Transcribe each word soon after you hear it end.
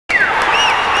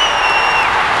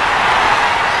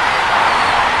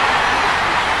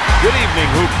evening,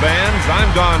 Hoop fans.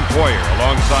 I'm Don Poyer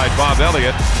alongside Bob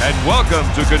Elliott, and welcome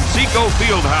to Conseco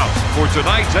Fieldhouse for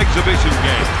tonight's exhibition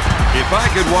game. If I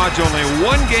could watch only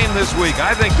one game this week,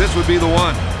 I think this would be the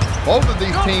one. Both of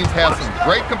these teams have some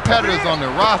great competitors on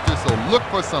their roster, so look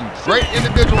for some great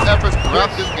individual efforts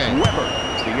throughout this game. Weber,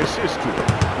 the assist to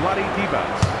Vlade Divac.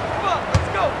 Come on,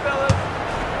 let's go, fellas.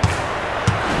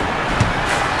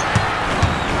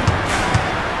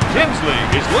 Tinsley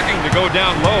is looking to go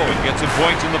down low and get some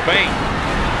points in the paint.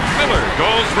 Miller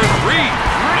goes for three.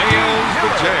 Nails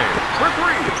the chair. For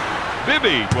three.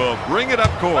 Bibby will bring it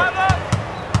up court.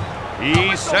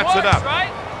 He sets it up.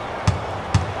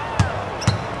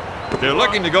 They're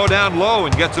looking to go down low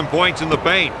and get some points in the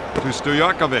paint. To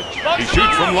Stojakovic. He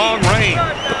shoots from long range.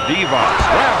 Divac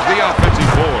grabs the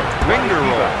offensive board. Finger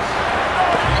roll.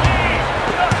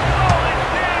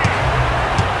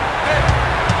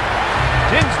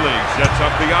 Tinsley sets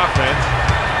up the offense.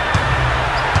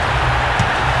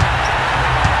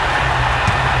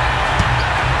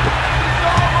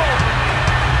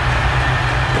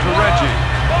 To Reggie.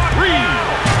 Three.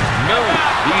 No.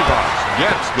 Divac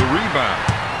gets the rebound.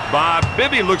 Bob,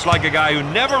 Bibby looks like a guy who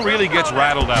never really gets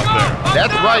rattled out there.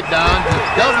 That's right, Don.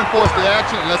 He doesn't force the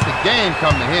action and lets the game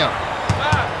come to him.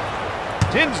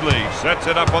 Tinsley sets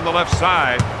it up on the left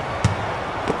side.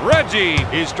 Reggie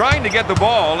is trying to get the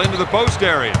ball into the post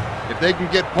area. If they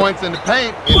can get points in the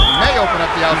paint, it may open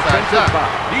up the outside shot.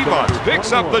 Divac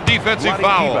picks up the defensive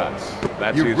foul.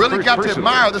 You really got to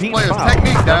admire this player's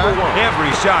technique, Don.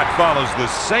 Every shot follows the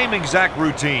same exact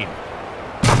routine.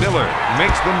 Miller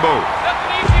makes them both.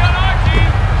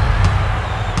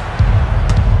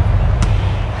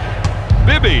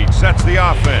 Bibby sets the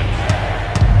offense.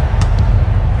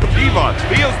 Divac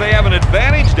feels they have an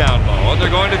advantage down low, and they're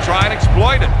going to try and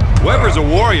exploit it. Weber's a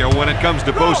warrior when it comes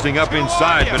to posting up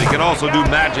inside, but he can also do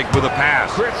magic with a pass.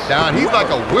 Don, he's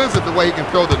like a wizard the way he can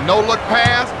throw the no-look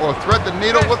pass or thread the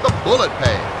needle with a bullet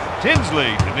pass.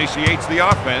 Tinsley initiates the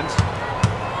offense.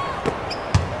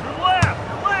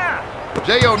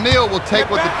 Jay O'Neal will take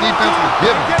what the defense will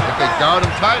give him. If they guard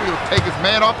him tight, he'll take his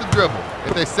man off the dribble.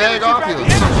 If they sag off, he'll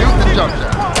shoot the jump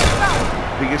shot.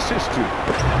 The assist to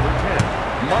number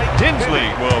 10, Mike Tinsley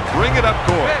will bring it up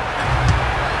court.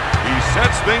 He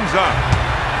sets things up.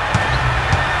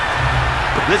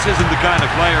 This isn't the kind of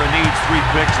player who needs 3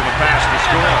 picks and a pass to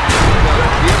score.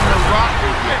 Give him the rock to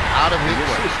get out of his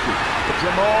way.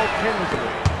 Jamal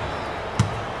Tinsley.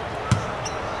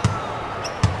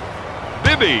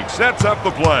 Bibby sets up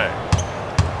the play.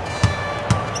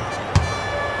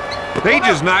 Page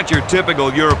is not your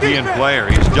typical European player.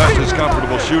 He's just as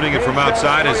comfortable shooting it from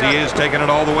outside as he is taking it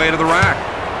all the way to the rack.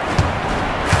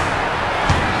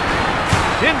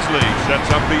 Tinsley sets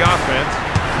up the offense.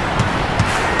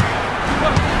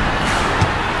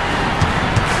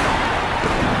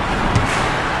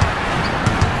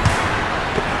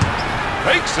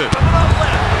 Takes it.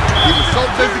 He was so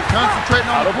busy concentrating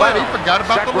on the play, he forgot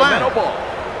about the line. Ball.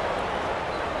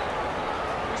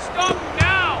 Stop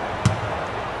now!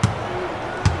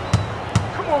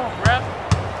 Come on, ref.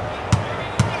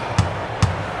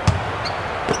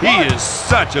 He is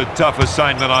such a tough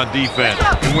assignment on defense.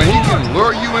 And when he can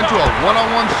lure you into a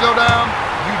one-on-one showdown,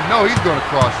 you know he's going to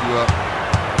cross you up.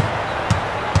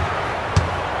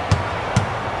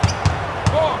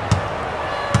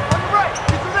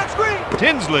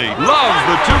 Tinsley loves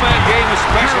the two-man game,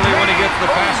 especially when he gets the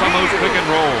pass on those pick and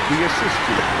rolls. The assist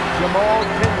to Jamal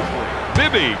Tinsley.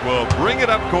 Bibby will bring it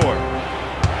up court.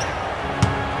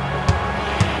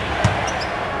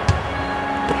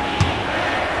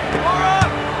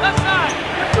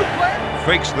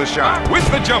 Fakes the shot with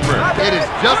the jumper. It is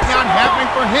just not happening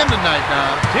for him tonight,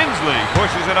 Don. Tinsley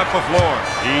pushes it up the floor.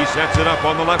 He sets it up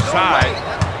on the left side.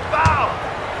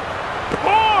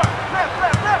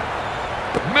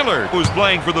 Miller was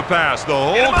playing for the pass the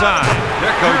whole time.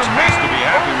 Their coach has to be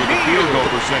happy with the field goal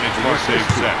percentage mark they've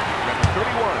set. Number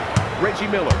 31, Reggie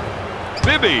Miller.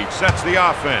 Bibby sets the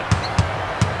offense.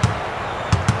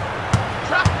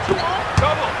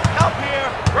 Double. Help here.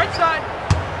 Right side.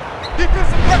 That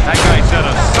guy set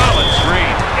a solid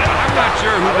screen, and I'm not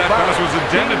sure who that pass was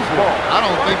intended for. I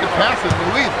don't think the pass is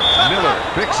Louisa. Miller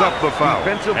picks up the foul.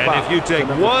 And if you take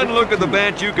one look at the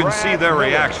bench, you can see their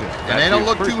reaction. And they don't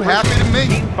look too happy to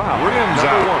me. Rims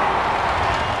out.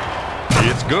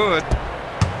 It's good.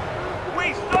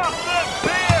 We stop them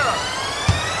there.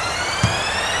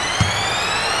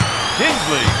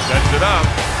 Tinsley sets it up.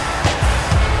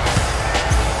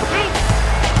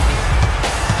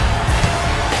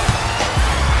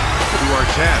 To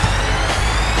Artest.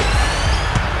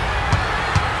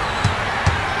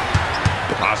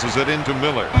 passes it into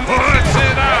Miller. Puts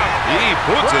it out. He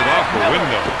puts it off the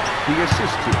window. The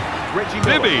assist to Reggie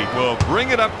Miller. Bibby will bring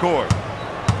it up court.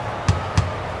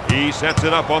 He sets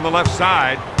it up on the left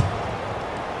side.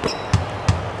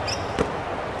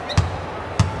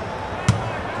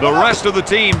 The rest of the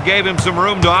team gave him some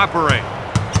room to operate.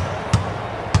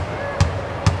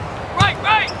 Right!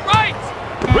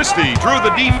 Christie drew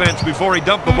the defense before he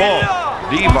dumped the ball.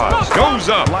 Divas goes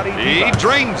up. He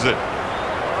drains it.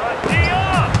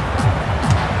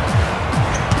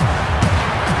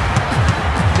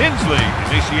 Tinsley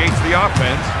initiates the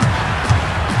offense.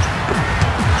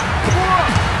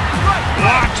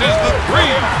 Launches the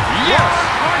three. Yes!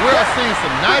 We're seeing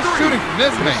some nice shooting from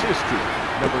this The man. assist to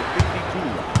number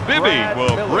 52. Bibby Brad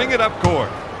will Miller. bring it up court.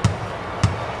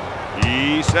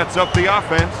 He sets up the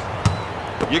offense.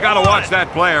 You got to watch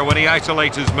that player when he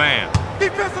isolates his man.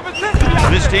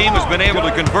 This team has been able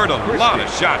to convert a lot of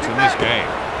shots in this game.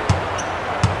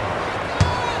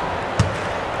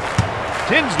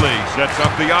 Tinsley sets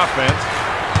up the offense.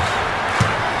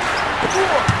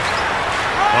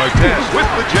 Artest with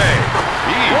the J.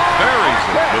 He buries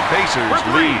it. The Pacers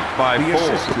lead by The 4.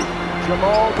 assist to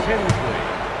Jamal Tinsley.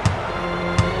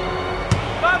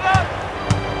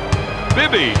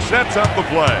 Bibby sets up the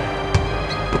play.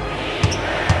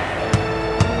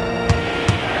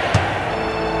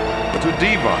 To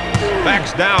Divas.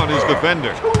 Backs down his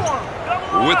defender.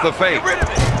 With the fake.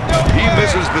 He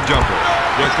misses the jumper.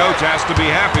 Their coach has to be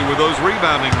happy with those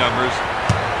rebounding numbers.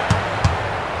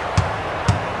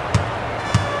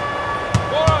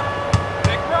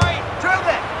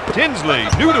 Tinsley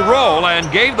knew to roll and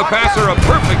gave the passer a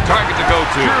perfect target to go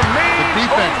to. The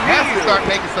defense has to start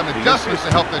making some adjustments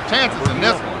to help their chances in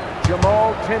this one.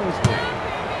 Jamal Tinsley.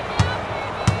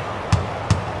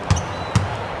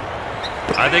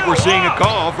 I think we're seeing a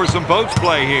call for some post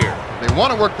play here. They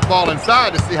want to work the ball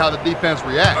inside to see how the defense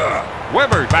reacts.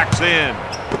 Weber backs in.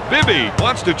 Bibby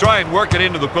wants to try and work it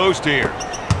into the post here.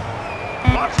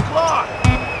 Watch the clock.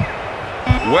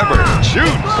 Weber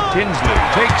shoots. Tinsley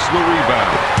takes the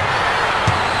rebound.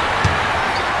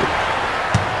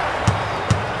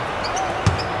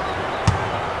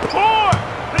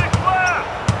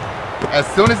 As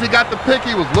soon as he got the pick,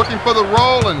 he was looking for the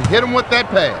roll and hit him with that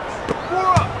pass.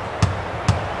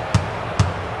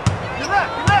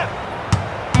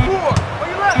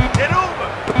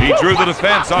 He drew the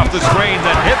defense off the screen,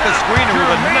 then hit the screener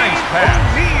with a nice pass.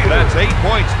 That's 8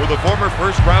 points for the former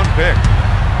first-round pick.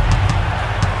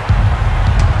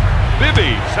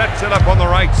 Bibby sets it up on the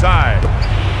right side.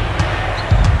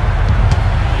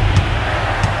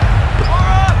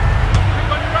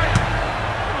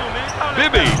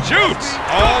 Bibby shoots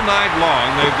all night long.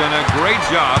 They've done a great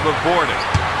job of boarding.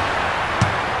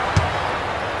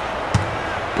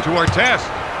 To Artest.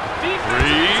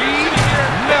 Three.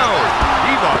 No.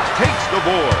 Divas takes the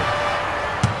board.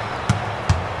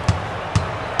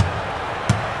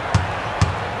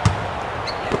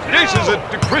 Dishes it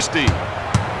to Christie.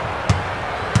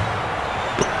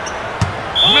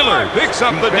 Miller picks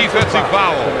up the defensive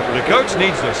foul. The coach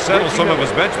needs to settle some of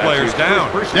his bench players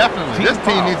down. Definitely. This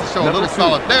team needs to show a little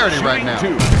solidarity right now. He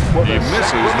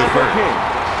misses the first.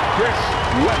 Chris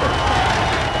Weber.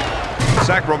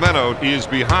 Sacramento is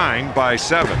behind by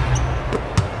 7.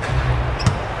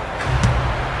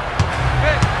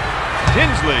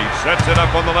 Tinsley sets it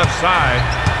up on the left side.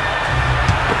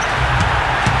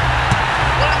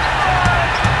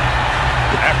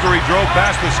 After he drove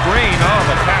past the screen,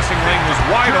 the passing lane was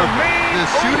wide open. The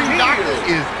shooting doctor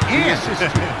is in.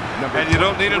 And you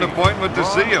don't need an appointment to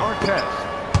see him.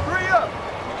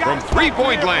 From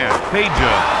three-point land,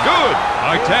 Peja, good.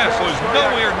 Artest was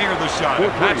nowhere near the shot.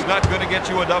 That's not going to get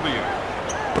you a W.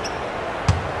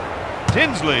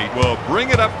 Tinsley will bring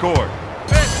it up court.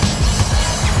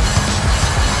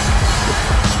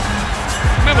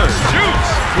 Miller shoots.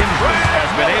 Tinsley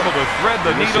has been able to thread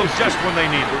the needle just when they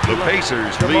need it. The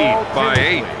Pacers lead by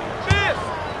 8.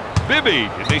 Bibby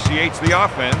initiates the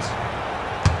offense.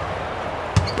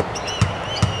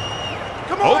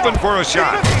 Open for a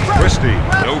shot. Christie,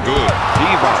 no good.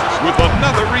 Divas with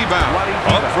another rebound.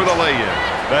 Up for the lay-in.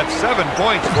 That's 7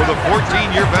 points for the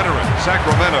 14-year veteran.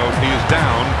 Sacramento is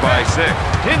down by 6.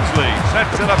 Tinsley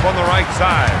sets it up on the right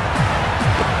side.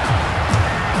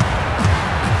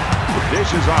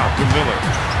 Dishes off to Miller.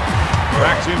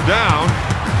 Backs him down.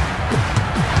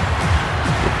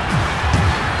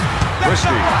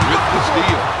 Christie with the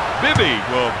steal. Bibby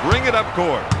will bring it up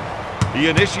court. He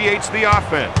initiates the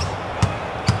offense.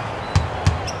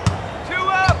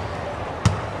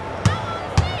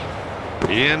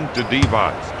 Into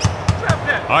Divas.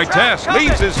 Artest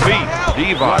leaves his feet.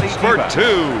 Divas for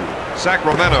 2.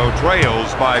 Sacramento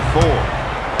trails by 4.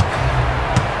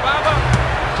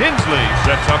 Tinsley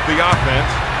sets up the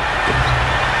offense.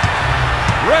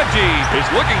 Reggie is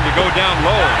looking to go down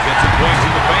low and get some points in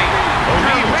the paint.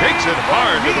 O'Neal takes it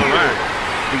hard to the rack.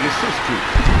 The assist to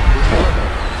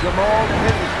Jamal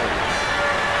Henderson.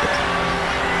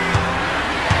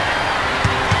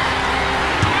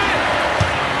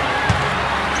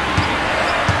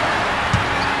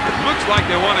 Looks like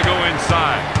they want to go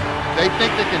inside. They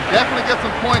think they can definitely get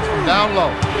some points from down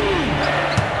low.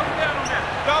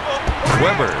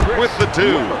 Weber with the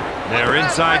 2. Their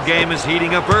inside game is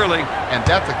heating up early. And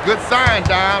that's a good sign,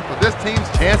 Don, for this team's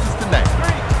chances tonight.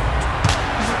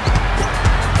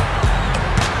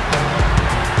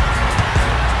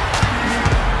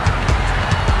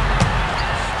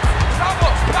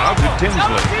 Out to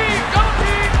Tinsley.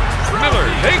 Miller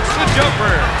takes the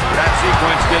jumper. That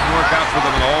sequence didn't work out for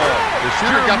them at all. The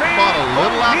shooter got the ball a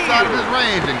little outside of his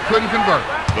range and couldn't convert.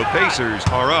 The Pacers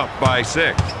are up by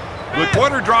 6. The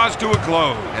quarter draws to a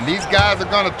close. And these guys are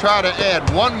going to try to add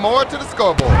one more to the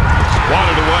scoreboard.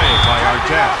 Swatted away by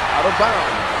Artest. Out of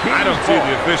bounds. I don't see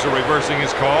the official reversing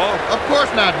his call. Of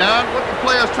course not, Don. What the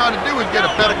player's trying to do is get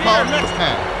a better call next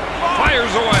time.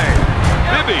 Fires away.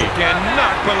 Bibby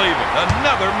cannot believe it.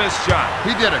 Another missed shot.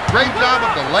 He did a great job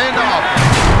of delaying the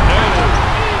offense. No.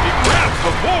 He grabs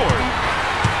the board.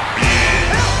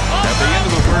 At the end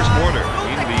of the first quarter,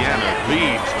 Indiana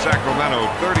leads Sacramento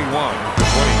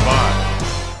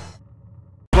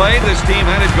 31-25. Play, this team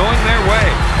had it going their way.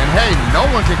 And hey, no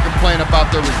one can complain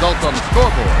about their results on the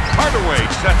scoreboard. Hardaway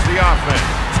sets the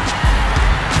offense.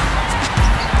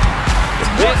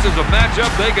 This is a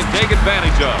matchup they can take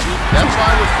advantage of. That's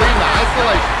why we're seeing the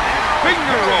isolation.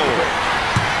 Finger roll.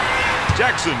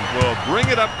 Jackson will bring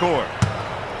it up court.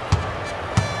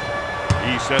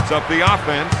 He sets up the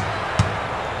offense.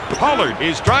 Pollard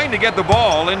is trying to get the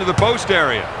ball into the post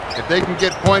area. If they can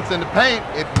get points in the paint,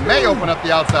 it may open up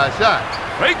the outside shot.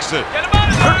 Fakes it.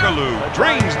 Turkoglu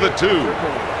drains the 2.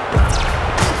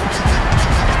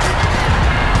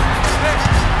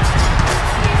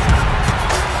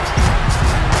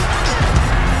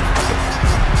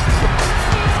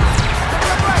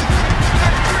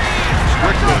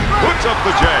 Puts up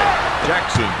the J.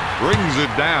 Jackson brings it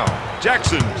down.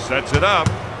 Jackson sets it up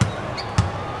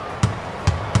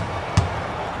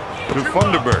to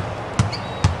Funderburk.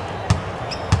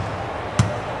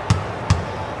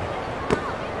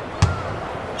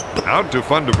 Out to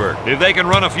Funderburk. If they can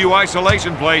run a few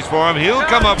isolation plays for him, he'll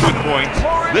come up with points.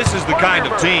 This is the kind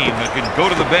of team that can go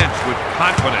to the bench with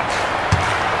confidence.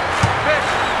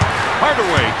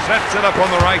 Hardaway sets it up on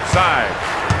the right side.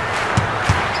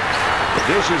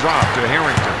 Dishes off to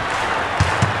Harrington.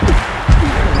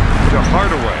 To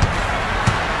Hardaway.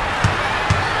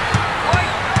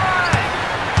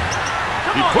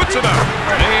 He puts it up.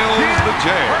 Nails the J.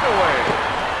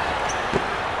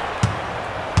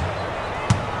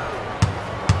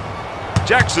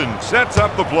 Jackson sets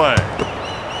up the play.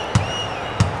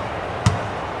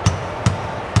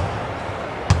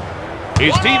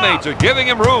 His teammates are giving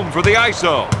him room for the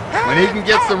ISO. When he can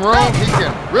get some room, he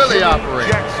can really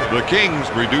operate. The Kings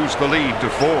reduce the lead to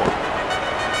 4.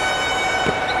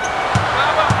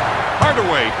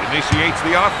 Hardaway initiates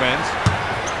the offense.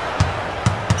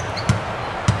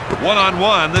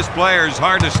 One-on-one, this player's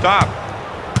hard to stop.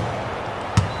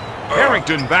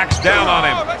 Harrington backs down on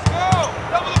him.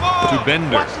 To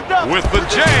Bender. With the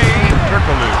J.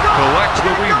 Turkoglu collects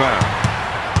the rebound.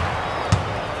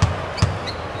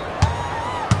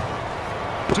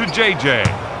 To JJ.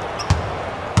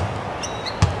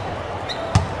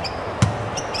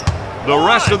 The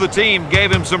rest of the team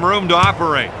gave him some room to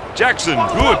operate. Jackson,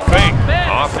 good fake.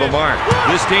 Off the mark.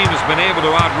 This team has been able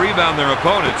to out-rebound their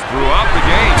opponents throughout the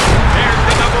game. There's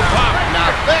the double pop.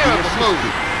 Now there's the move.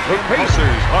 The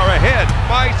Pacers are ahead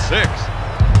by 6.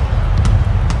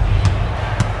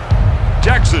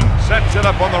 Jackson sets it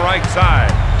up on the right side.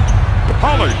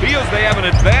 Pollard feels they have an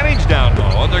advantage down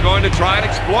low, and they're going to try and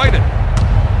exploit it.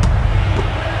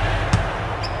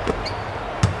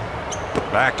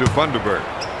 Back to Funderburk.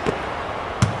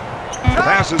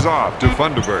 Passes off to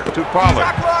Funderburk, to Pollard.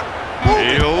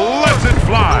 He lets it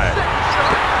fly.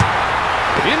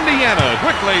 Indiana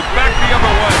quickly back the other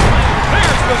way.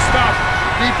 There's the stop.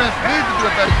 Defense needs to do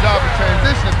a better job of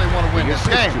transition if they want to win this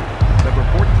game. Number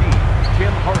 14,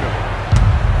 Tim Hardaway.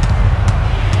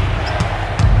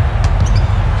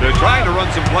 They're trying to run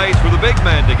some plays for the big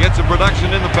men to get some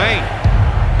production in the paint.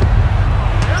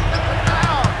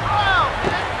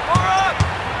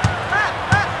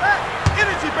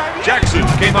 Jackson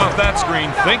came off that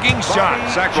screen thinking shot.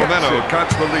 Sacramento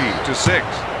cuts the lead to 6.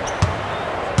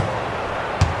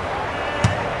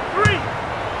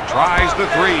 tries the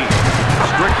three.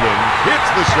 Strickland hits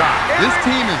the shot. This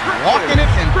team is walking it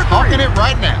and talking it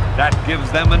right now. That gives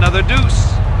them another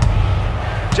deuce.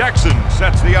 Jackson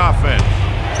sets the offense.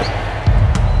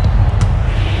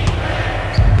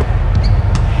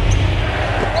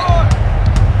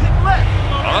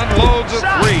 Unloads a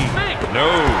three.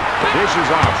 No. Dishes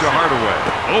off to Hardaway.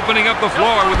 Opening up the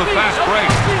floor with a fast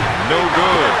break. No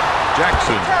good.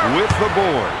 Jackson with the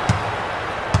board.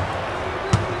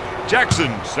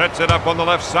 Jackson sets it up on the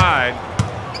left side.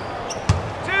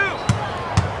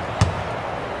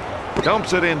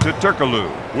 Dumps it into Turkoglu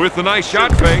with a nice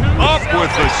shot fake. Up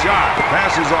with the shot.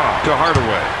 Passes off to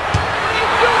Hardaway.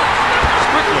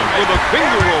 Strickland with a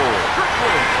finger roll.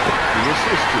 The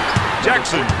assist.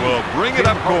 Jackson will bring it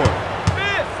up court.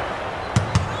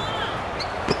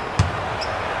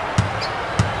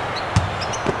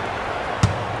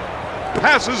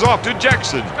 Passes off to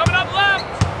Jackson. Coming up left.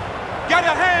 Get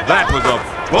a hand. That was a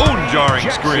bone-jarring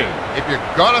screen. If you're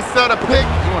gonna set a pick,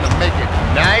 you want to make it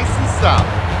nice and solid.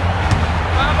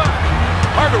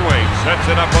 Hardaway sets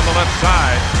it up on the left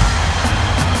side.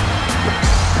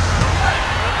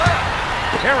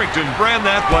 Harrington ran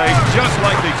that play just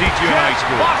like they teach you in high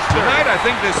school. Tonight, I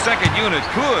think this second unit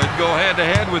could go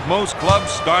head-to-head with most clubs'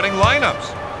 starting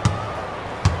lineups.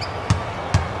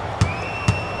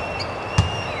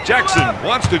 Jackson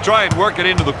wants to try and work it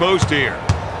into the post here.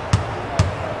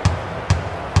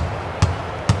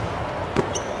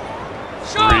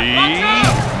 Three,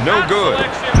 no good.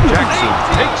 Jackson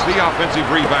takes the offensive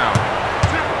rebound.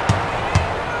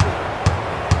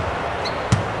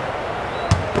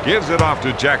 Gives it off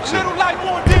to Jackson.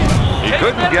 He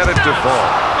couldn't get it to fall.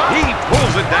 He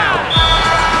pulls it down.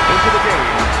 Into the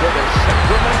game for the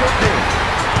Sacramento Kings.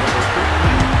 Number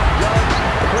 13, Doug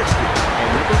Christie. And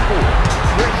number 4,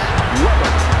 Chris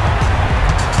Webber.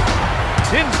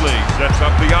 Tinsley sets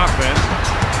up the offense.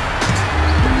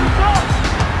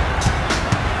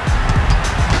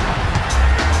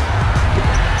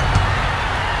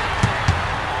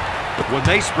 When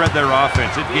they spread their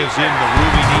offense, it gives him the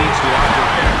room he needs to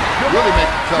operate. Really makes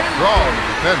a tough draw on the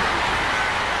defender.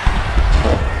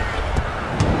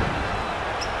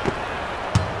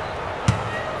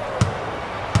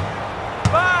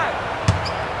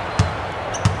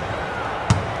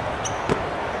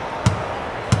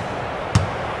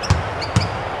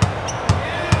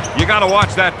 You got to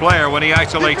watch that player when he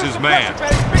isolates his man.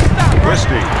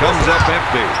 Christie comes up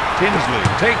empty. Tinsley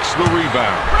takes the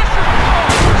rebound.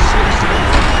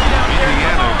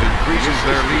 Indiana increases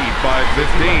their lead by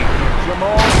 15.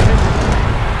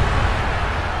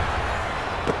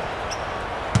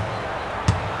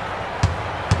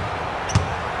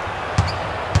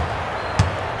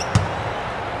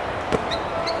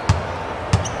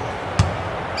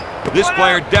 This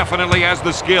player definitely has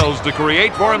the skills to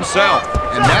create for himself.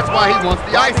 And that's why he wants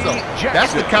the ISO.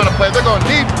 That's the kind of play they're going to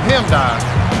need from him, Don.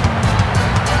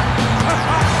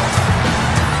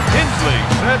 Tinsley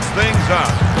sets things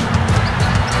up.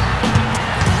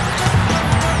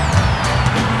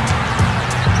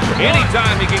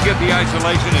 Anytime he can get the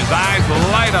isolation, his eyes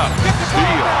light up.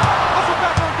 Steal.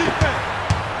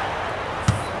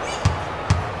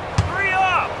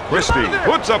 Christie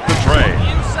puts up the tray.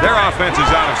 Their offense is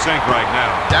out of sync right now.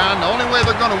 Don, the only way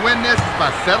they're going to win this is by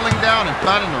settling down and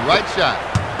finding the right shot.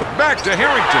 Back to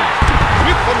Harrington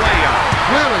with the layup.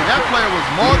 Clearly, that player was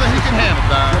more than he can handle,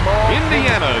 Don.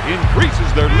 Indiana increases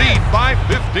their lead by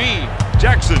 15.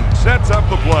 Jackson sets up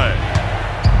the play.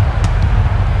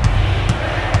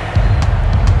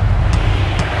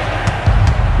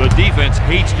 The defense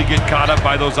hates to get caught up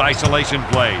by those isolation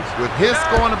plays. With his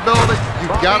scoring ability,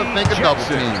 you've got to think a double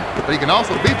team. But he can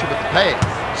also beat you with the pass.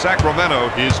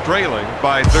 Sacramento is trailing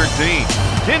by 13.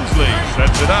 Tinsley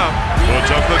sets it up,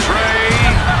 puts up the tray.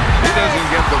 He doesn't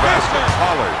get the basket.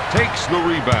 Pollard takes the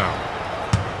rebound.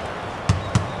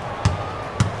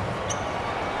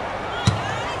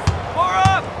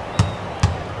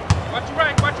 Watch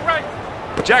your right.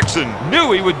 Jackson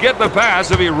knew he would get the pass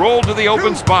if he rolled to the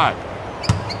open spot.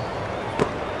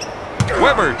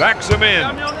 Weber backs him in.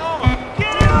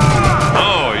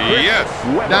 Oh, yes.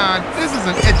 Don, this is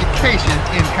an education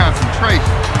in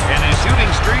concentration. And his shooting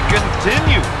streak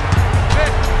continues.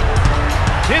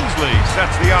 Tinsley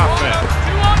sets the offense.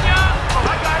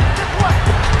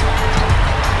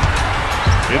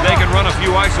 If they can run a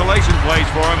few isolation plays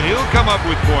for him, he'll come up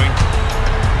with points.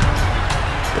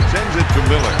 Sends it to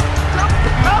Miller.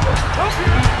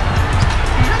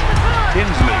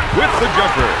 Tinsley with the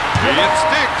jumper. It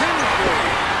sticks.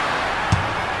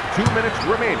 2 minutes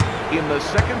remaining in the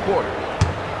second quarter.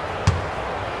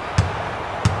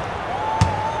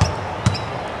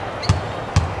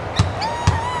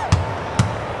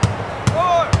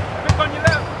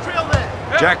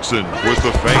 Jackson with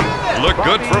the fake. Look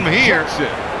good from here.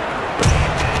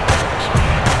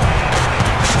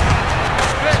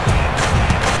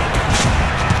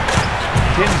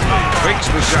 Tinsley fakes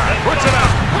the shot, puts it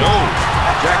up. No.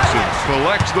 Jackson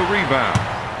collects the rebound.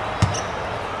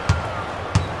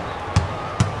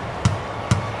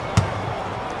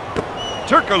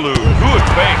 Turkaloo, good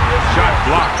fake. Shot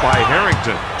blocked by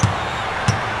Harrington.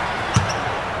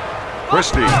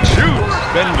 Christie shoots.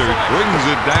 Bender brings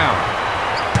it down.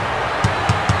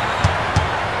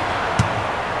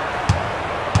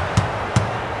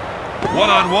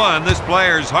 One-on-one, this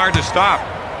player's hard to stop.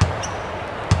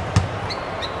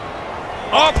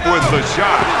 Up with the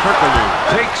shot. Turkaloo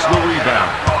takes the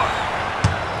rebound.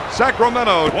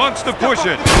 Sacramento wants to push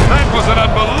it. That was an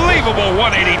unbelievable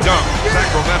 180 dunk.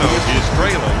 Sacramento is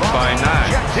trailing by 9.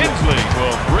 Tinsley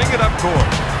will bring it up court.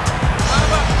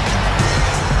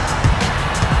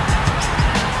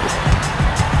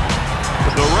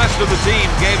 The rest of the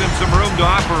team gave him some room to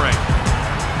operate.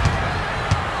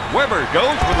 Weber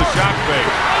goes for the shot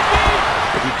fake.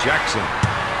 To Jackson.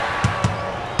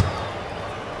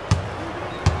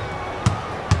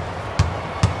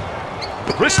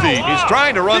 Christie is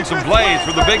trying to run some plays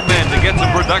for the big men to get some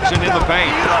production in the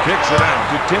paint. Kicks it out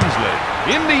to Tinsley.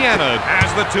 Indiana has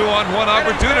the 2-on-1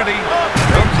 opportunity.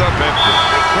 Comes up empty.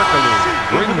 Turkaloo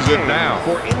brings it down.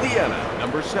 For Indiana,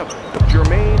 number 7,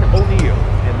 Jermaine O'Neal,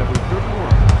 and number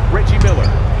 31, Reggie Miller.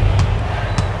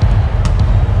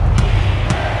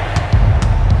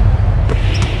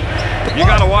 You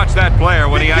got to watch that player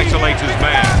when he isolates his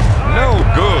man. No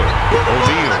good.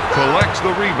 O'Neal collects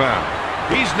the rebound.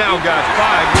 He's now got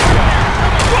 5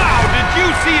 rebounds. Wow, did you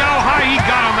see how high he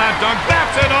got on that dunk?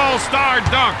 That's an all-star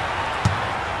dunk.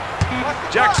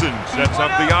 Jackson sets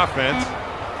up the offense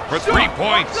for 3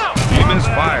 points. He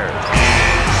misfired.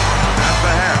 At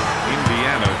the half,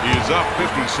 Indiana is up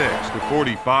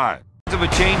 56-45. Of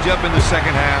a change-up in the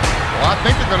second half. Well, I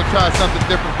think they're going to try something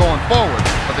different going forward,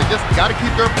 but they just got to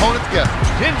keep their opponents guessing.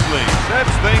 Tinsley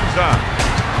sets things up.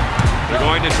 They're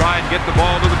going to try and get the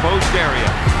ball to the post area.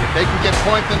 If they can get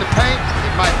points in the paint,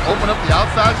 it might open up the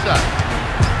outside shot.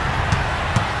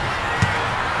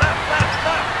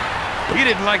 He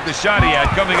didn't like the shot he had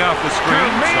coming off the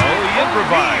screen, so he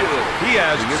improvised. He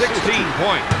has 16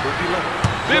 points.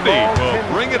 Bibby will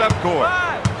bring it up court.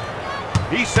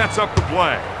 He sets up the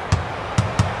play.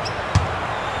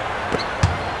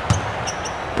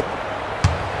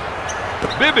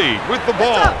 Bibby with the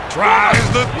ball, tries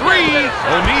the 3.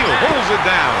 O'Neal pulls it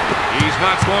down. He's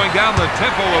not slowing down the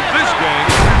tempo of this game.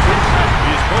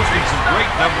 He's posting some great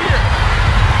numbers.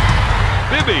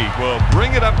 Bibby will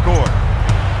bring it up court.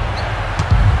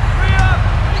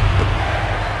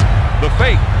 The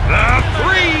fake, the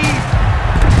 3.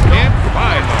 Can't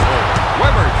find the hole.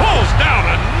 Weber pulls down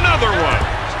another one.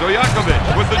 Stojakovic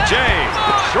with the J.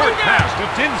 Short pass to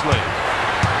Tinsley.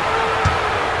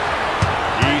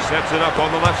 He sets it up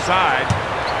on the left side.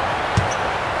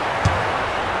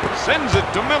 Sends it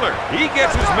to Miller. He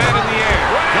gets his man in the air.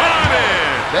 Got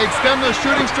it! They extend their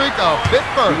shooting streak a bit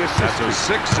further. That's a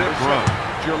 6-zip run.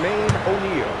 Jermaine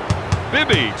O'Neal.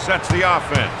 Bibby sets the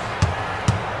offense.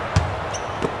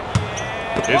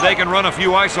 If they can run a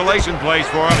few isolation plays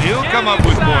for him, he'll come up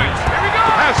with points.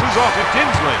 Passes off to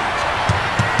Tinsley.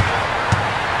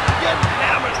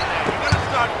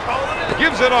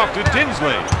 Gives it off to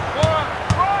Tinsley.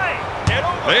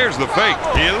 There's the fake.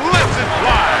 He lets it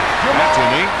fly. That's an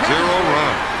 8-0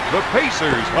 run. The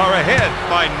Pacers are ahead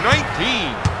by 19.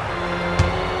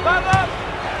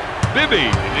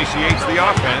 Bibby initiates the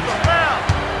offense.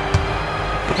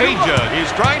 Peja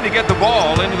is trying to get the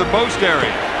ball into the post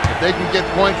area. If they can get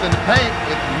points in the paint,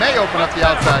 it may open up the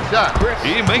outside shot.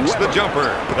 He makes the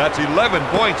jumper. That's 11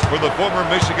 points for the former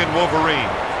Michigan Wolverine.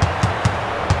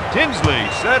 Tinsley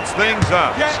sets things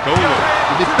up. Stolen.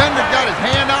 The defender got his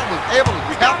hand out and was able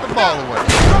to tap the ball away.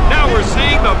 Now we're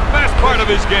seeing the best part of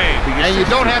his game. And you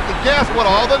don't have to guess what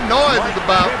all the noise is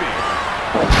about.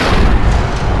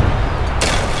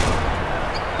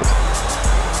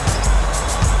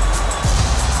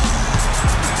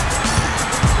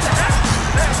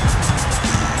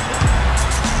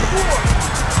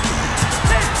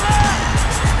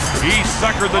 He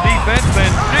suckered the defense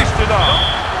and dished it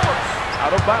off.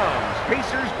 Out of bounds,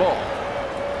 Pacers ball.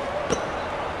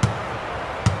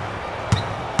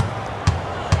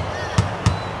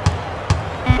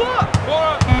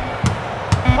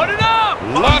 Put it up!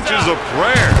 Launches a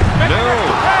prayer. No.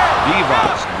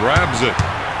 Divas grabs it.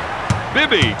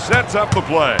 Bibby sets up the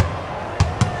play.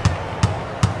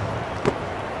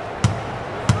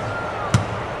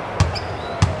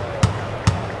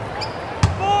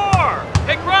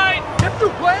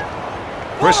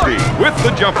 Christie with the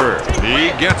jumper.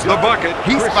 He gets the bucket.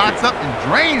 He spots up and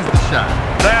drains the shot.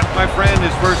 That, my friend,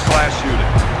 is first-class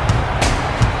shooting.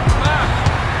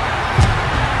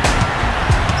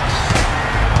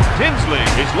 Tinsley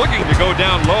is looking to go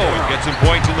down low and get some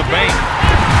points in the paint.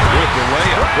 With the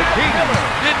layup, the Kings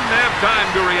didn't have time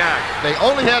to react. They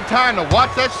only had time to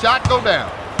watch that shot go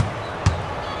down.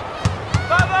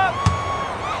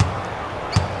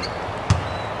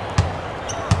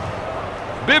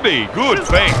 Bibby, good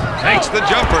fake, takes the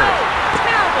jumper.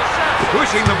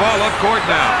 Pushing the ball up court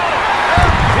now.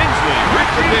 Tinsley with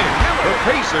the dig. The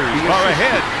Pacers are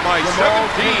ahead by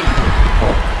 17.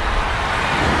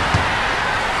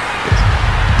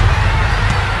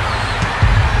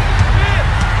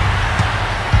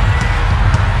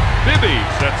 Bibby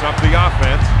sets up the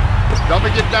offense.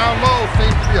 Dumping it down low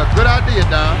seems to be a good idea,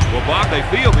 Don. Well, Bob, they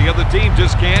feel the other team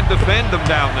just can't defend them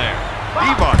down there.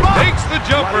 Devon takes the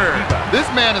jumper. This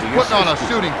man is putting on a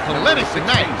shooting clinic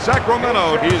tonight.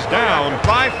 Sacramento is down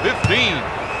by 15.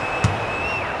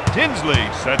 Tinsley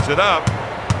sets it up.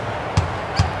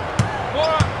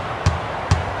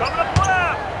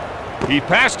 He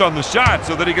passed on the shot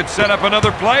so that he could set up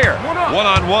another player.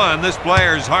 One-on-one, this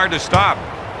player is hard to stop.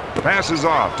 Passes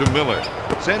off to Miller.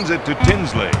 Sends it to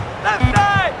Tinsley.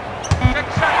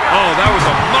 Oh, that was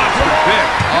a monster pick.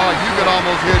 Oh, you could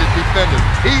almost hear the defender's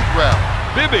teeth rattle.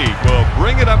 Bibby will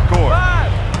bring it up court.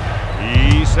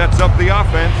 He sets up the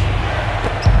offense.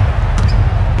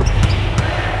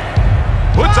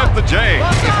 Puts up the J.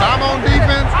 If I'm on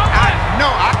defense, I know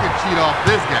I could cheat off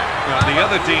this guy. The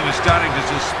other team is starting to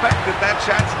suspect that that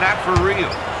shot's not for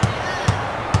real.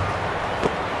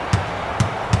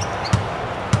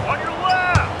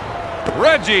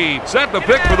 Reggie set the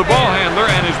pick for the ball handler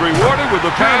and is rewarded with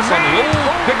the pass on the old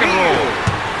pick and roll.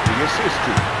 The assist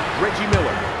to Reggie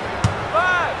Miller.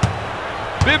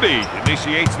 Bibby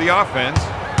initiates the offense.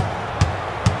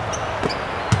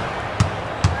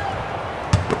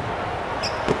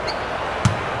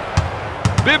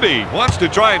 Bibby wants to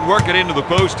try and work it into the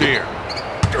post here.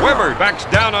 Weber backs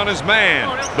down on his man.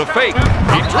 The fake.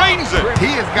 He drains it.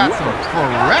 He has got some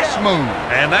fresh moves.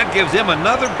 And that gives him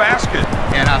another basket.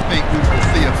 And I think we will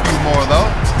see a few more of those.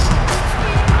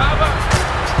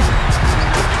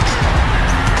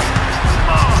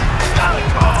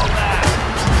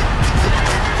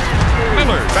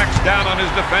 Miller backs down on his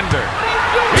defender.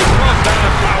 He throws down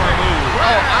a power move.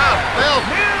 Oh, I felt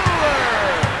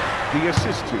The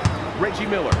assist to Reggie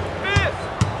Miller.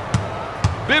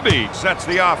 Bibby sets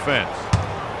the offense.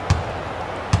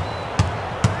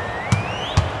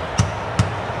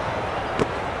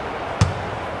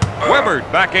 Weber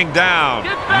backing down.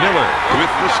 Miller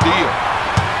with the steal.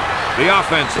 The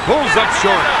offense pulls up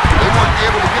short. They weren't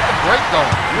able to get the break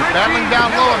going. They're battling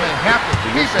down low and they have to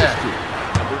keep at it.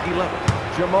 Number 11,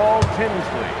 Jamal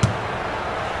Tinsley.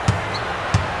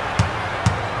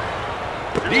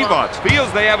 Devots feels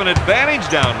they have an advantage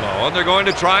down low and they're going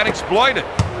to try and exploit it.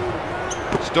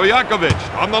 Stojakovic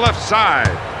on the left side.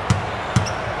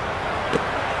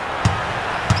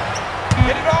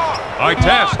 Get it on.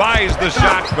 Artest buys the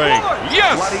shot fake.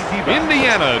 Yes!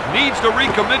 Indiana needs to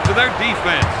recommit to their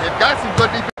defense. They've got some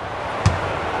good defense.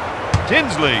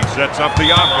 Tinsley sets up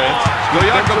the offense.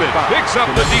 Stojakovic picks up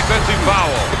the defensive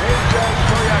foul.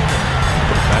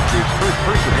 Patrick's first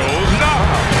person Goes up.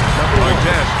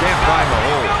 Artest can't find the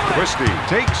hole. Christie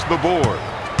takes the board.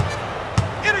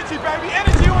 Energy, baby.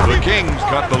 Energy on The defense. Kings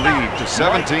cut the lead to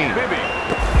 17. Bibby.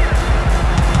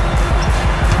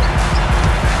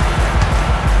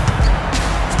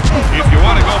 If you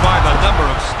want to go by the number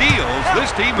of steals,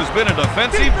 this team has been a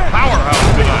defensive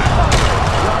powerhouse tonight.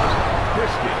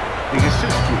 Christie. The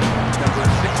assist to number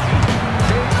 16.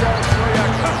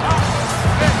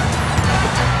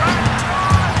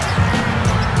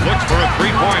 Looks for a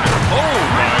three-pointer. Oh,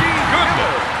 my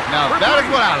goodness. Now, that is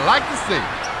what I like to see.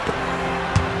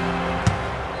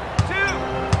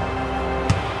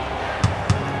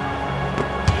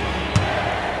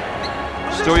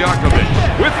 Stojakovic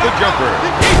with the jumper.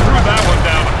 He threw that one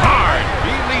down hard.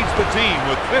 He leads the team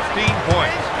with 15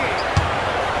 points.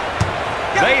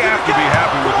 They have to be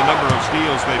happy with the number of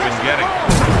steals they've been getting.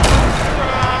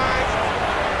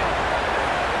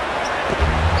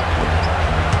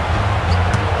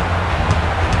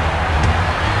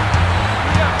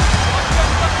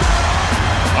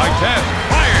 Artest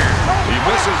fires. He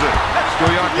misses it.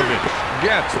 Stojakovic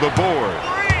gets the board.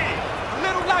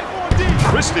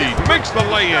 Christie makes the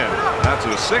lay-in. That's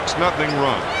a 6-0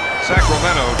 run.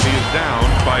 Sacramento is down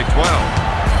by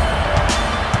 12.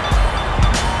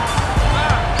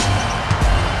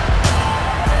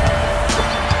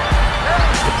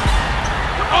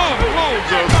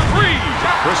 Unloads a three.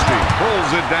 Christie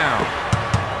pulls it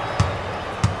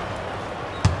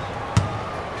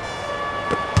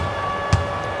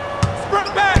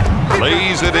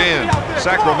lays it in.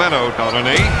 Sacramento on an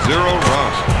 8-0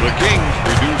 run. The Kings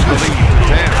reduce the lead to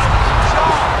 10.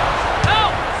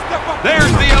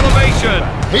 There's the elevation.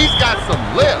 He's got some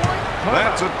lift.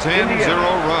 That's a 10-0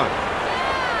 run.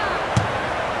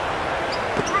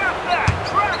 Trap that.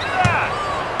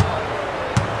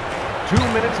 2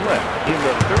 minutes left in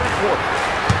the third quarter.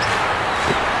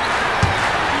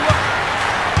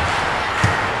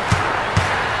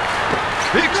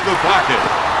 Picks the pocket.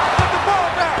 Put the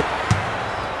ball back.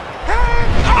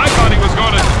 I thought he was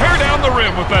going to tear down the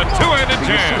rim with that two-handed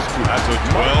jam. That's a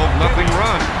 12-0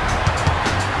 run.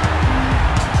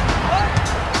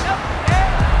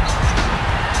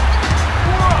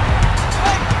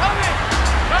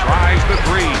 Tries the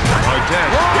three.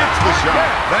 Artest hits the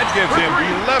shot. That gives him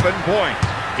 11 points.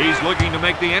 He's looking to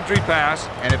make the entry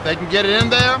pass. And if they can get it in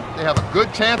there, they have a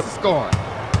good chance of scoring.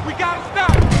 We gotta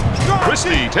stop.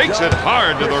 Christie takes it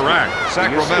hard to the rack.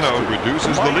 Sacramento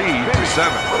reduces the lead to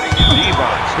 7.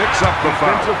 Devon picks up the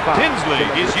foul. Tinsley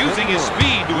is using his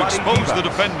speed to expose the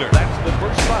defender. That's the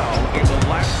first foul in the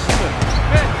last minute.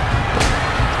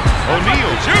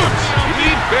 O'Neal shoots. He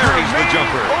buries the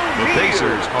jumper. The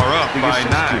Pacers are up by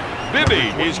 9.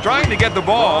 Bibby is trying to get the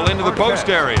ball into the post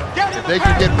area. If they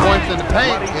can get points in the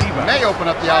paint, it may open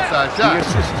up the outside shot. The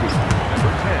assist to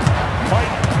number 10, Mike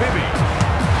Bibby.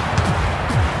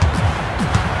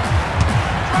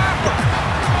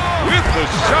 With the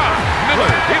shot,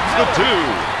 Miller hits the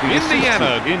 2.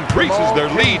 Indiana increases their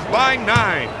lead by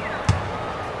 9.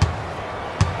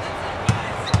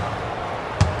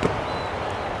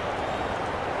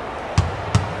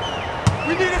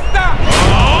 We need to stop.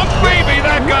 Oh, baby,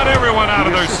 that got everyone out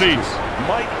of their seats.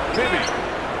 Mike Bibby.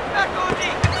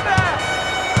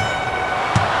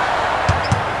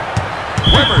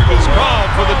 Weber is called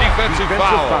for the defensive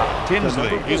foul.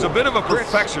 Tinsley is a bit of a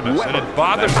perfectionist, and it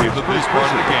bothers him that this part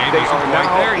of the game isn't quite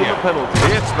there yet.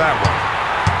 It's that one.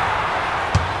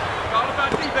 All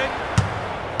about defense.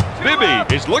 Bibby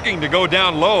is looking to go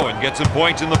down low and get some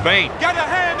points in the paint. Get a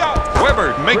hand up.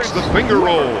 Weber makes the finger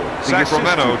roll.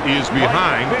 Sacramento is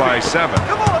behind by 7.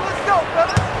 Come on, let's go,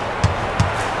 fellas.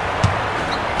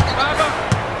 Baba,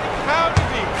 how did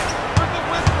he? Where's the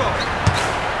whistle?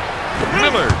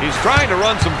 Miller is trying to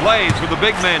run some plays for the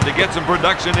big men to get some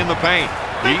production in the paint.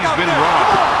 He's been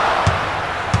robbed.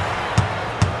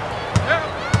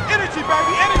 Energy,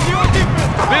 baby, energy on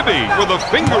defense. Bibby with a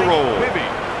finger roll. Bibby.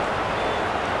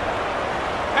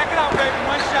 Back it out, baby,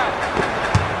 one shot.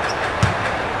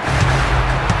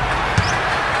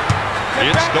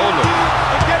 It's stolen.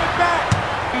 And get it back.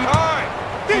 All right,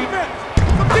 defense.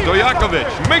 Stojakovic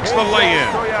makes the lay-in.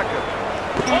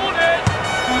 Hold it.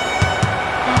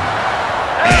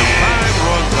 And time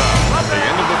runs out. At the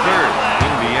end of the third,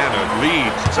 Indiana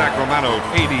leads Sacramento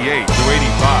 88 to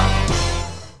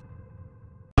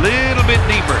 85. Little bit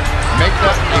deeper. Make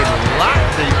that a lot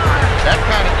deeper. That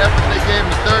kind of effort they gave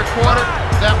in the third quarter,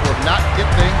 that will not get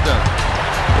things done.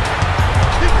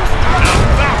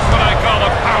 Now that's what I call a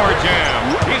power jam.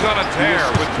 He's on a tear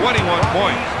with 21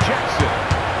 points. Jackson.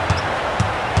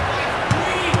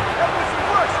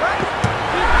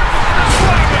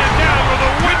 Slapping it down with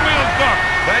a windmill dunk.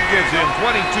 That gives him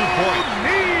 22 points.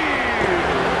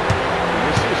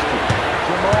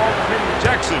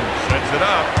 Jackson sets it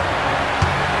up.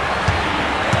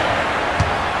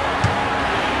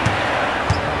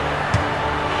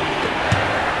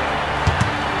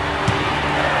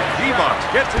 Devon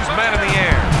gets his man in the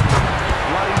air.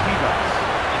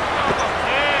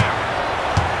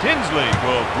 Tinsley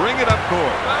will bring it up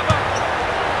court.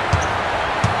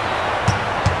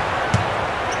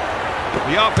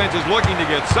 The offense is looking to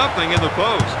get something in the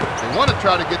post. They want to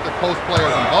try to get the post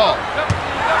players involved.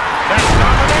 That's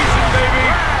domination, baby.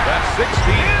 That's 16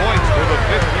 points for the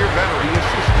fifth-year veteran.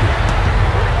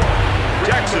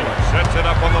 Jackson sets it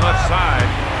up on the left side.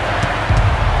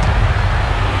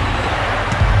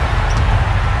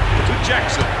 To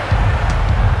Jackson.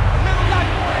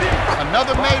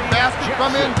 Another made basket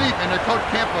from in deep, and their coach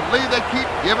can't believe they keep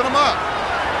giving them up.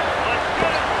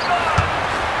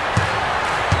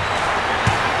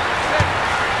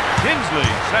 Tinsley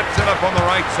sets it up on the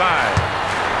right side.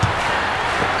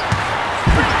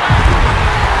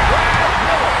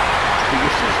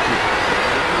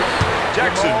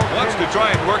 Jackson wants to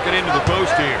try and work it into the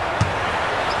post here.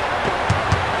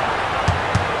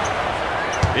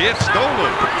 It's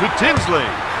stolen to Tinsley.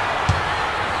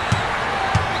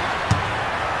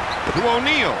 To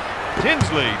O'Neal.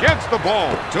 Tinsley gets the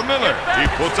ball to Miller. He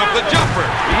puts up the jumper.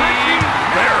 He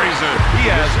buries it. He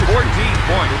has 14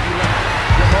 points.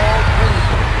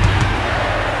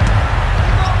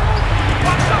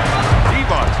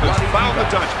 Devon has found the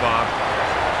touch, Bob.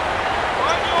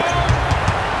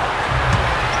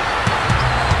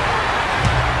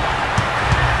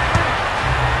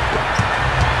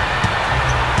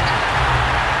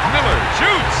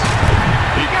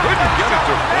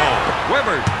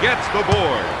 Weber gets the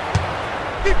board.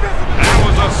 That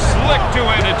was a slick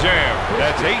two-handed jam.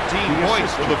 That's 18 points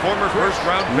for the former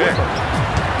first-round pick.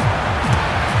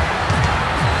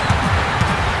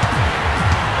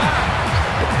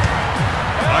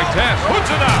 Test puts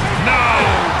it up. No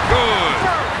good.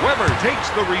 Weber takes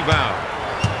the rebound.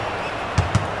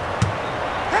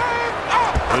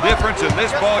 The difference in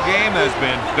this ball game has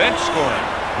been bench scoring.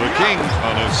 The Kings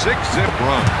on a 6-zip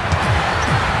run.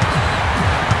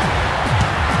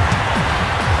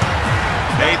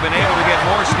 They've been able to get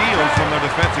more steals from their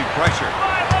defensive pressure.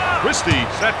 Christie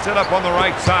sets it up on the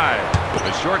right side.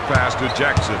 A short pass to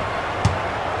Jackson.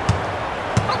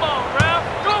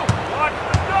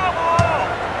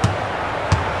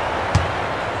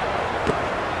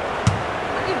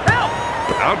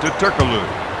 Out to Turkoglu.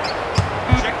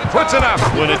 Puts it up.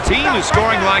 When a team is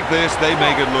scoring like this, they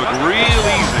make it look real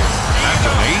easy. That's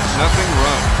an 8-0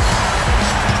 run.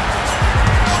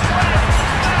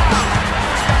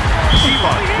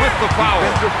 With the foul.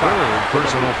 Third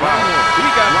personal foul. He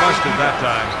got busted that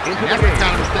time. That's the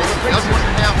kind of mistake he doesn't want to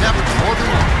have happen more than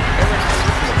once.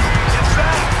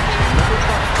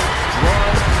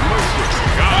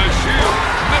 Gotta shoot.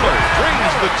 Miller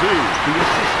brings the two. The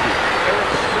assistant, Eric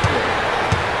Strickland.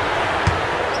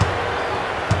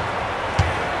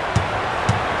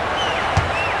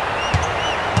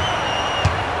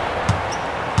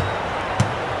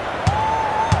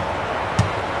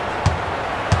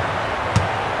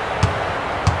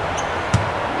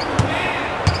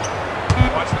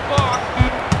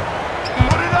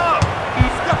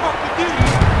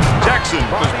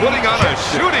 Putting on a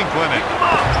shooting clinic.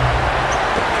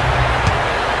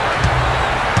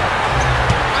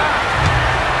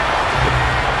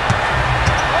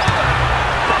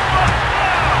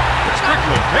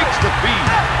 Strickland takes the feed.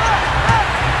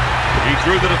 He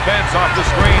threw the defense off the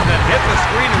screen, then hit the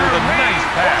screener with a nice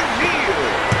pass.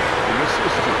 The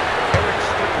assistant, Eric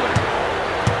Strickland.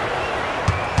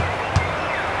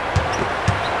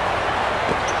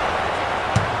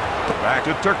 Back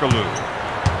to Turkoglu.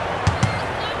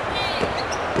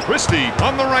 Christie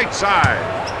on the right side.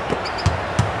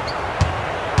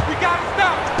 We got to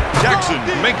stop. Jackson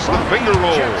makes the finger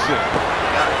roll.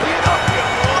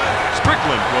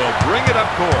 Strickland will bring it up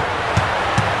court.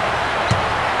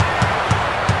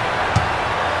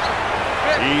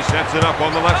 He sets it up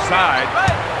on the left side.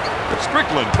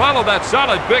 Strickland followed that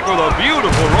solid pick with a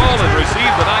beautiful roll and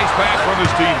received a nice pass from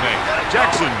his teammate.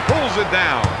 Jackson pulls it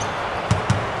down.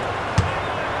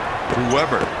 To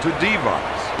Weber, to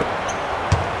Devos.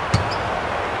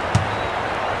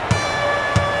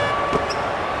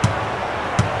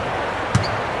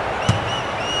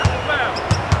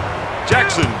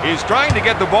 Jackson is trying to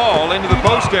get the ball into the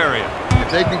post area.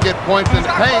 If they can get points in the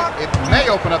paint, it may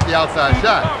open up the outside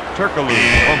shot. Turkoglu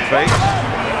pump fake.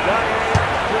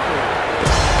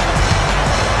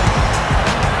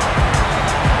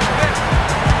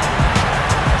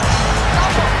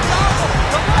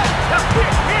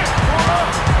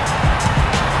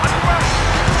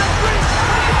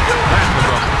 That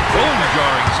was a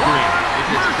bone-jarring screen. If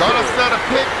you're gonna set a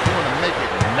pick, you want to make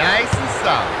it nice and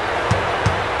solid.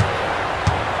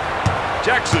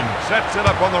 Jackson sets it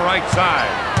up on the right side.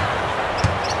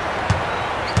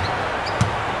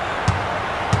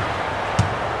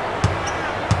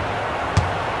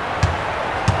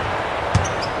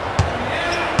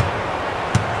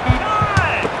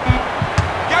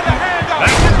 Get the hand up.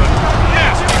 That was a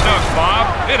nasty dunk, Bob.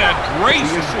 It had grace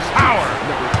and power.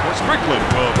 Strickland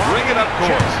will bring it up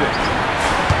court.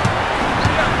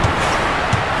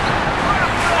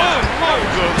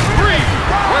 Unloads a three.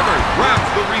 Weber grabs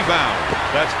the rebound.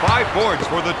 That's 5 boards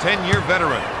for the 10-year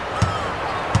veteran.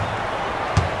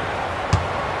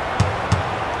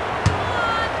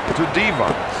 To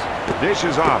Devos.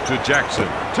 Dishes off to Jackson.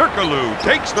 Turkoglu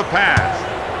takes the pass.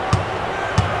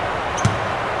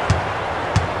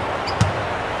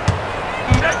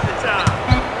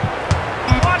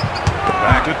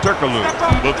 Back to Turkoglu.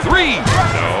 The three.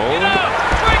 No.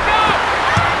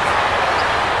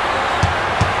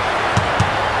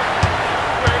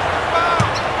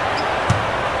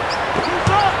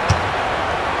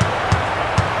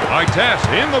 Test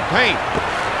in the paint.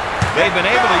 They've been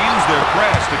able to use their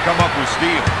press to come up with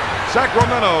steals.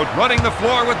 Sacramento running the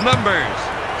floor with numbers.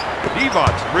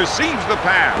 Devos receives the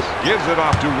pass, gives it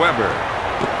off to Weber.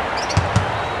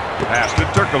 Pass to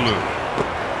Turkoglu.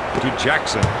 To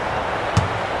Jackson.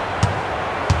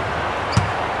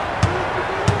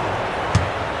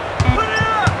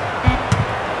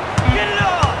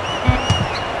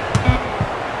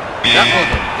 That was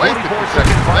a wasted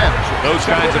possession for them. Those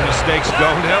kinds of mistakes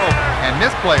don't help. And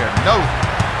this player knows it.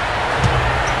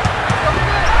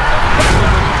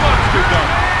 Monster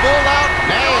dunk. Full out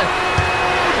nasty.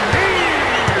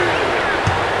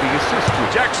 The assist to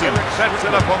Jackson sets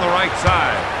it up on the right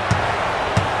side.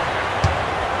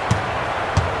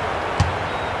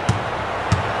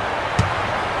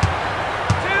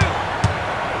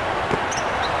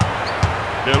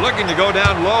 They're looking to go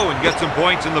down low and get some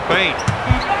points in the paint.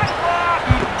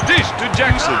 Dish to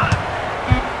Jackson.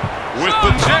 With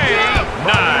the J.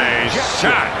 Nice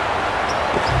shot.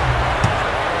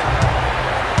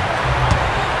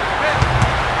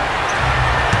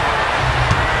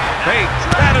 Page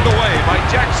batted away by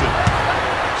Jackson.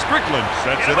 Strickland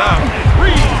sets it up.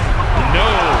 Three. No.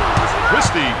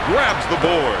 Christie grabs the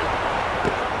board.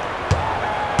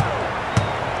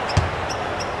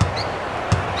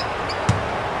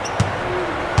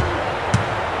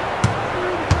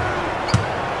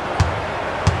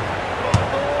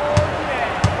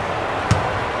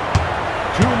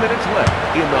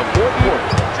 In the fourth quarter.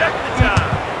 Check the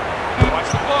time. Watch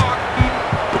the clock.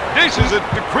 Dishes it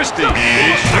to Christie.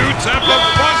 He shoots at the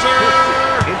buzzer.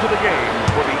 Into the game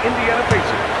for the Indiana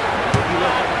Pacers. Number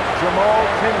 11, Jamal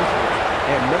Tinsley.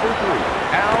 And number 3,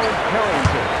 Al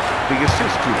Harrington. The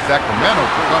assist to Sacramento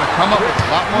is going to come up with a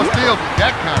lot more steals with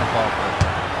that kind of ball play.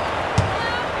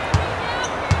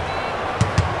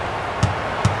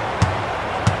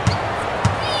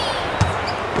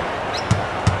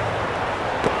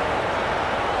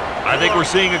 I think we're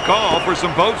seeing a call for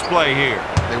some post play here.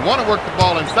 They want to work the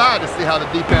ball inside to see how the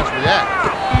defense reacts.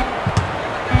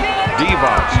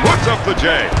 Devos puts up the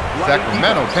J.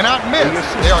 Sacramento cannot miss.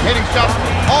 They are hitting shots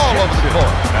all over the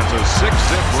court. That's a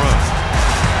 6-zip run.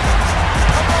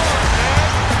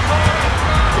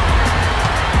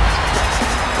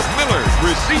 Miller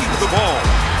receives the ball.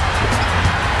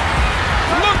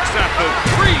 Looks at the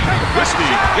three.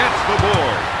 Christie gets the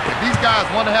board. If these guys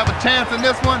want to have a chance in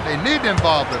this one, they need to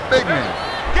involve their big men.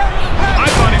 I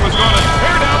thought he was going to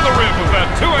tear down the rim with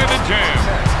that two-handed jam.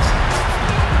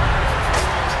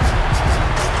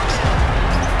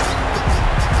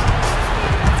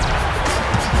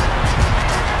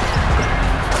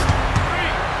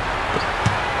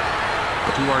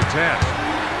 To Artest.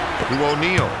 To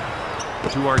O'Neal.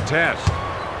 To Artest.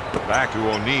 Back to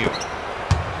O'Neal.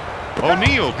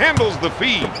 O'Neal handles the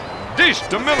feed. Dish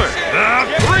to Miller.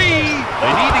 The three.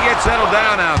 They need to get settled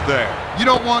down out there. You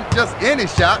don't want just any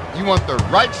shot. You want the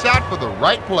right shot for the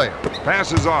right player.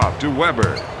 Passes off to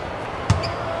Weber.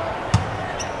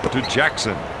 To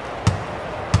Jackson.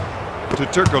 To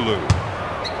Turkoglu.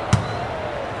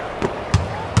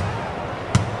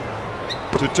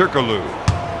 To Turkoglu.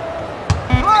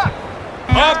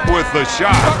 Up with the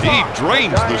shot. He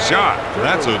drains the shot.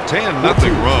 That's a 10-0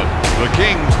 run. The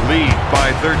Kings lead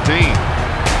by 13.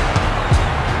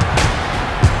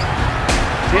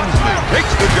 Tinsley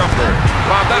takes the jumper.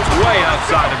 Bob, that's way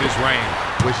outside of his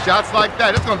range. With shots like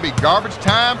that, it's going to be garbage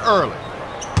time early.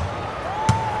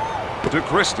 To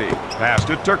Christie. Pass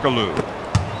to Turkoglu.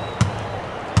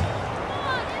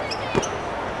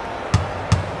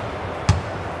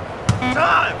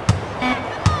 Time.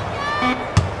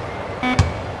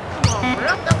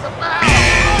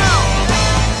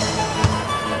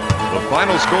 The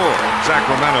final score,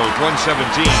 Sacramento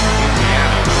 117,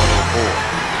 Indiana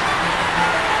 104.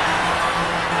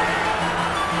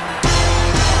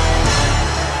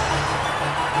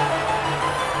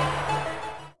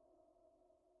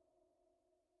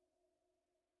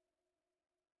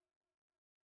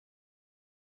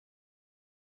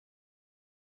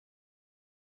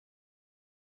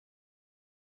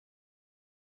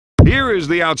 Here is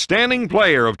the outstanding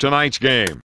player of tonight's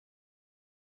game.